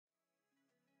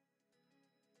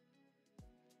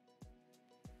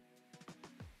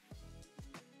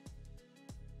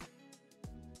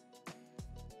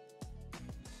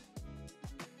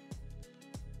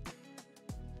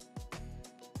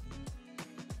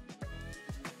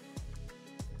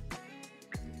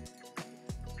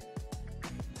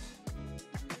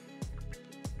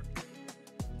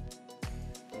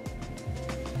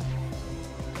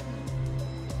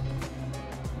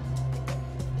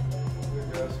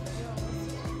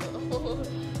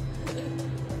Olivia,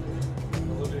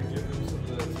 give him some of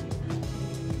this.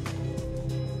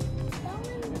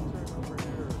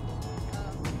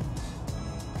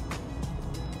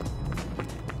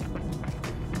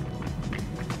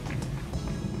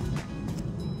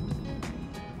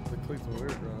 The cleats are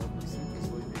weird, Rob. You see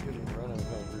this like you couldn't run out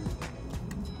of reach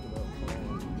without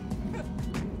falling.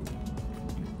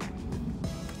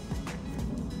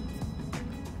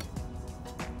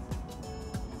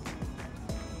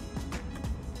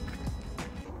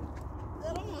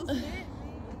 That almost hit me.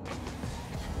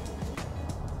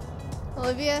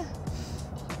 Olivia,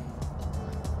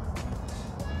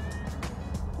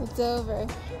 it's over.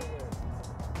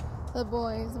 The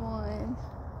boys won.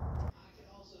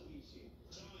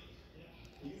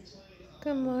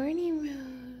 Good morning,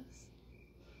 Rose.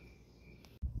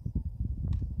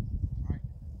 Alright,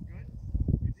 good.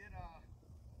 You did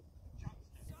jump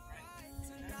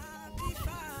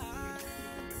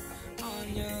on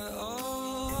your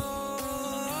own.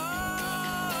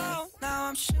 Now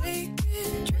I'm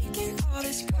shaking, drinking all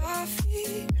this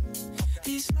coffee.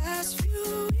 These last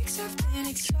few weeks have been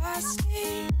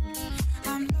exhausting.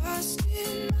 I'm lost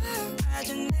in my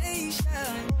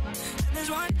imagination. And there's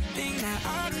one thing that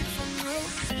I need from you.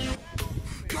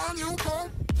 Can you come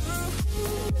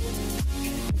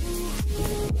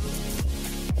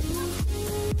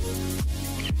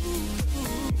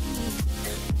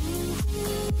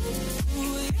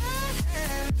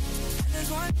there's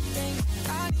one thing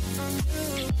I need from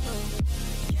you.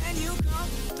 Can you come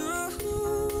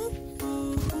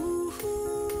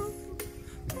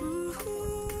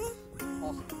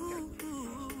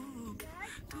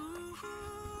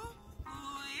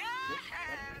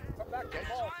Come back, good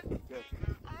ball. Good. Good.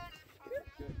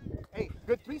 Hey,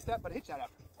 good three-step, but hitch that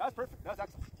after. That was perfect. That was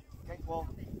excellent. Okay, well,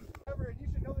 however, and you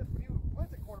should know this when you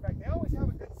once a quarterback, they always have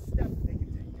a good step that they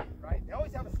can take, right? They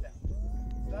always have a step. So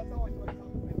that's always what it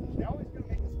comes to. They always going to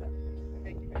make a step and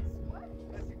make you miss.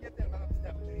 Unless you get that amount of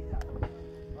step that he has. All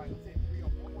right, let's see. Here we go.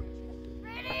 One more inch.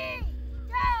 Ready,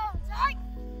 go, strike!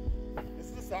 This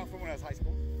is a sound from when I was high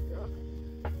school. Yeah.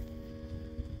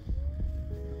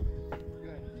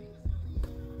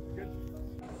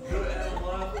 You have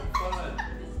love and fun.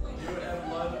 You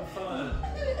have love and fun.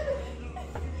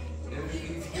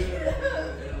 Everything's good.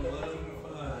 And love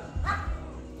and fun.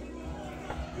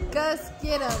 Gus,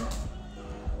 get him.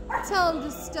 Tell him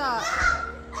to stop.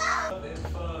 Love and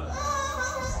fun.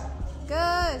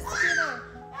 Gus, get him.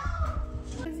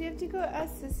 You have to go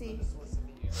ask Sissy.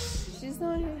 She's the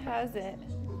one who has it.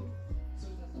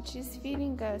 And she's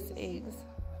feeding Gus eggs.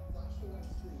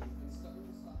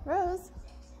 Rose.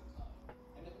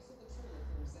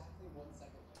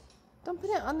 Don't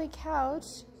put it on the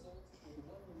couch.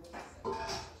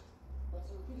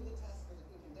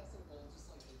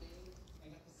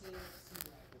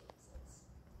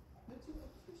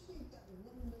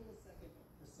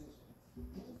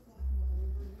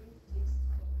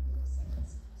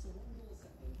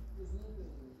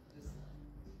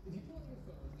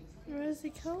 Rosie,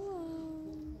 come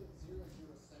on.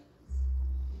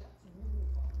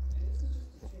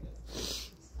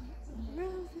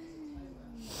 Rosie.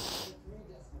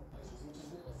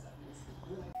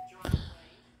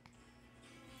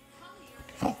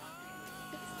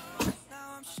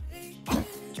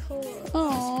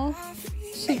 Oh,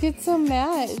 she gets so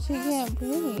mad she can't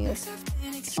breathe.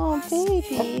 Oh,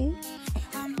 baby.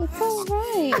 It's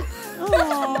alright.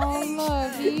 Oh,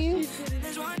 love you.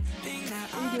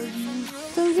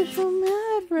 Don't get so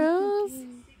mad, Rose.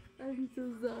 I'm so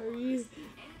sorry.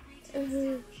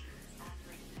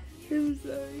 I'm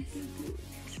sorry.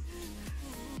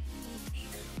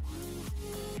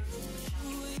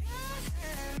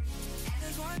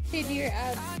 Hey, do your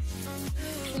abs.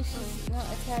 So she's not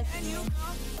attacking you.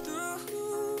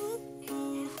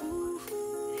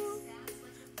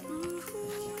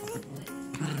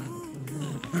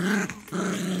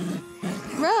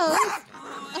 Rose!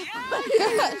 Oh my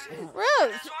gosh!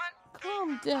 Rose! Calm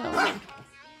down.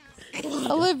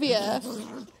 Olivia!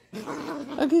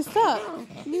 Okay, stop.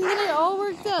 You get it all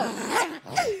worked up.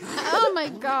 Oh my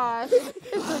gosh.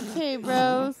 It's okay,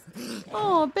 Rose.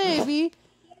 Oh, baby.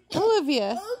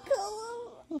 Olivia.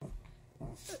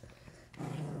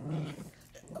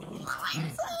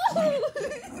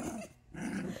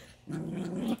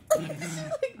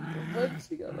 What?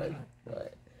 She got my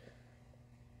butt.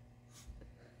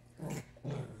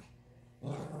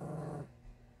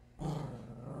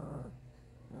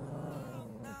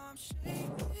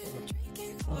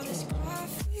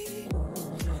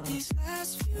 These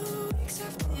last few weeks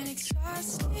have been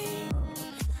exhausting.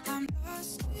 I'm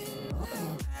lost in my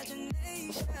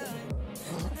imagination.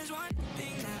 There's one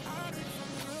thing that I need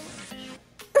from you.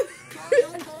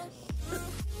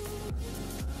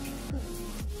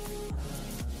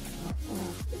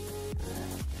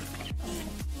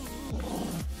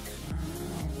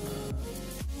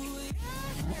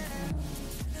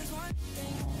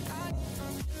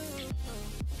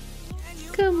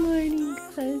 Good morning,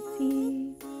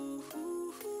 Cozy.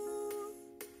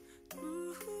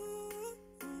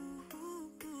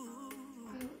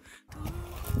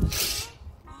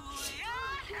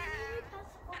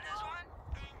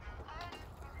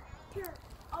 Here,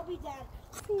 I'll be dad.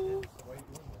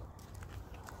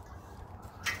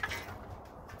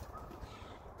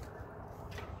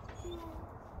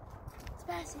 Let's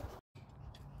pass it.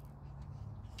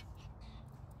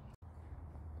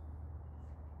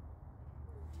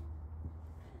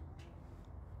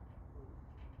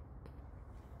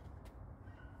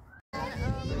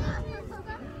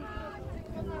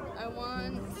 I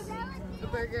want a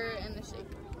burger and a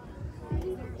shake. I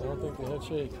don't think they had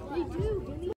shake. They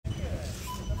do.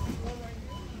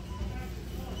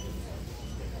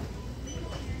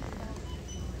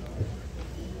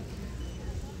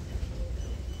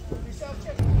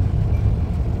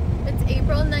 It's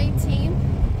April 19th,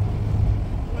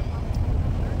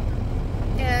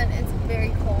 and it's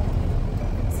very cold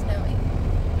and snowy.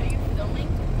 Are you filming?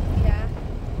 Yeah.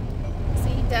 So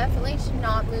you definitely should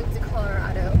not move to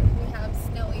Colorado. We have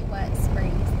snowy, wet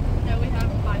springs. No, we have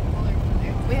bipolar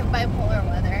weather. We have bipolar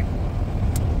weather.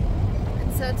 And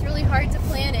so it's really hard to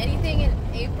plan anything in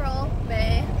April,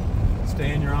 May.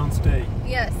 Stay in your own state.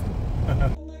 Yes.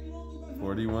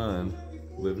 41,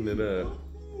 living it up.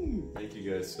 Thank you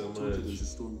guys so much for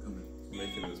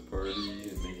making this party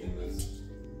and making this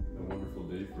a wonderful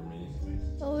day for me.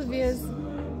 Olivia's. My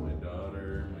son, my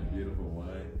daughter, my beautiful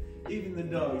wife. Even the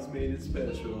dogs made it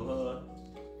special, huh?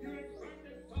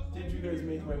 Did you guys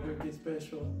make my birthday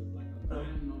special?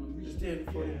 Just did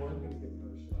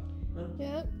 41. Huh?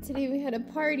 Yep. Today we had a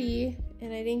party,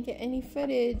 and I didn't get any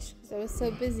footage because I was so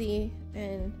busy,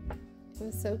 and it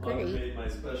was so Mom great. made my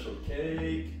special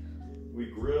cake. We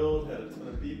grilled, had a ton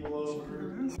of people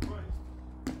over.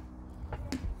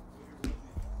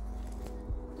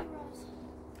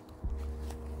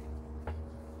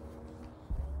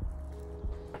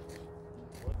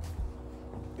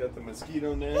 Got the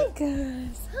mosquito net. Hey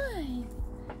guys, hi.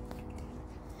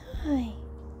 Hi.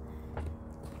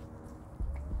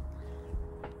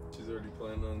 She's already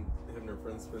planning on having her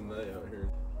friends spend the night out here.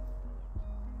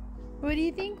 What do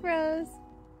you think, Rose?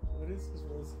 What is this,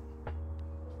 Rose?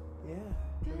 Yeah,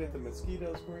 we got the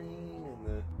mosquito screen and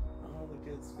the all the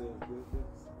good stuff.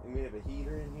 And we have a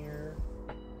heater in here,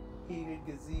 heated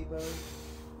gazebo.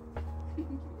 Yeah.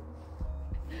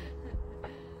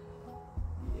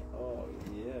 Oh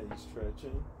yeah, you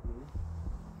stretching? Hmm?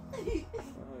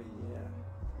 Oh yeah.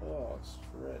 Oh,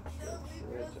 stretch.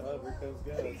 Oh, here comes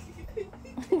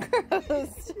Gus.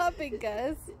 Gross. Stop it,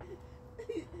 Gus.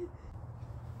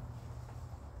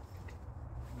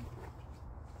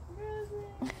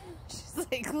 She's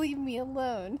like, leave me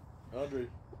alone. Audrey,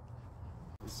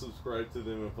 subscribe to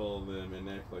them and follow them and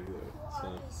act like that. So.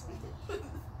 What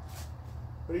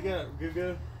do you got?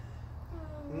 Good?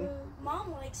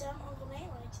 Mom likes them. Uncle Nate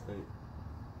likes them.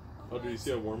 Hey. Audrey, you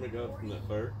see how warm it got from that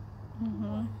fire?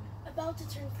 Mm-hmm. About to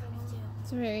turn 42.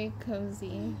 It's very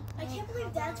cozy. I can't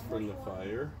believe Dad's From 41. the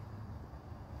fire?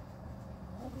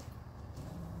 Oh, good.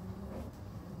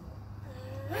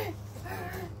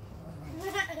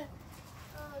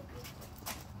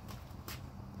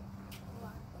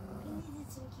 Wow. We needed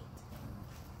some cute.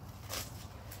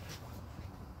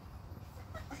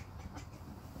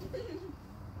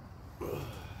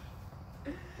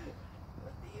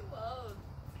 What do you want?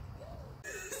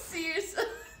 See yourself.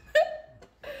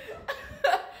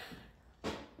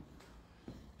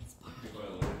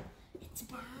 It's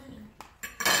burning.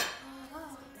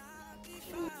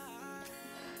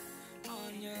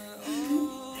 On your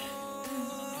own.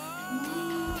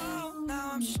 Now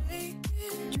I'm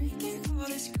shaking, drinking all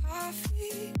this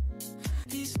coffee.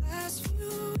 These last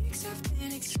few weeks have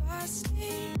been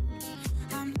exhausting.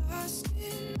 I'm lost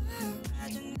in my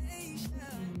imagination.